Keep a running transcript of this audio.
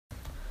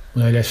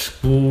When I left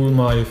school,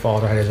 my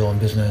father had his own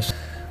business.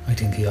 I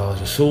think he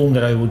always assumed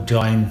that I would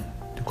join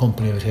the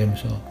company with him,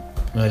 so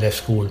when I left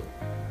school,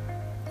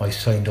 I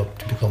signed up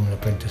to become an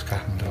apprentice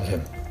carpenter with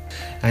him.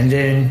 And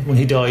then when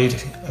he died,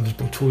 I was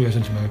about 2 years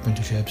into my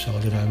apprenticeship, so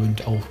then I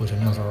went out with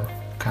another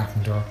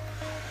carpenter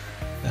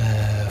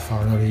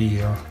for another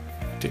year.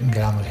 Didn't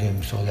get on with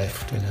him, so I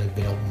left, and I've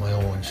been out on my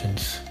own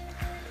since,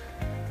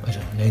 I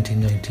don't know,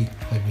 1990.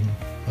 I've been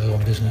my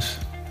own business,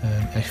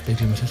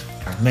 Expect Limited.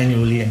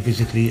 Manually and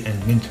physically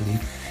and mentally,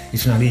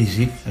 it's not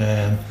easy,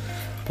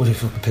 but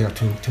if you're prepared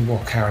to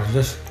work hard at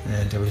it,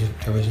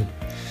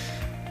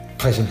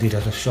 presently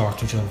there's a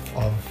shortage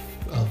of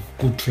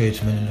good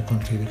tradesmen in the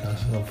country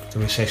because of the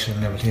recession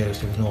and everything else.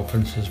 There was no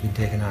apprentices being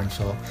taken on,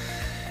 so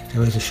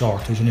there is a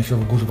shortage. And if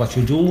you're good at what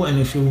you do, and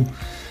if you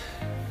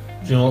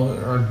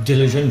are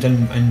diligent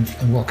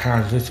and work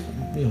hard at it,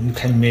 you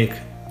can make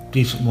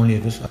decent money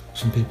of it.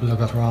 Some people are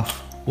better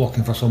off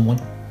working for someone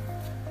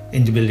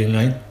in the building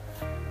line,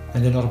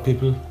 and then other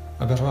people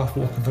are better off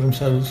working for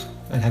themselves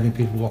and having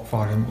people work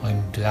for them.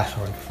 I'm the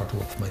latter. I prefer to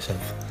work for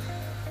myself,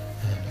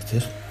 and that's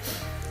it.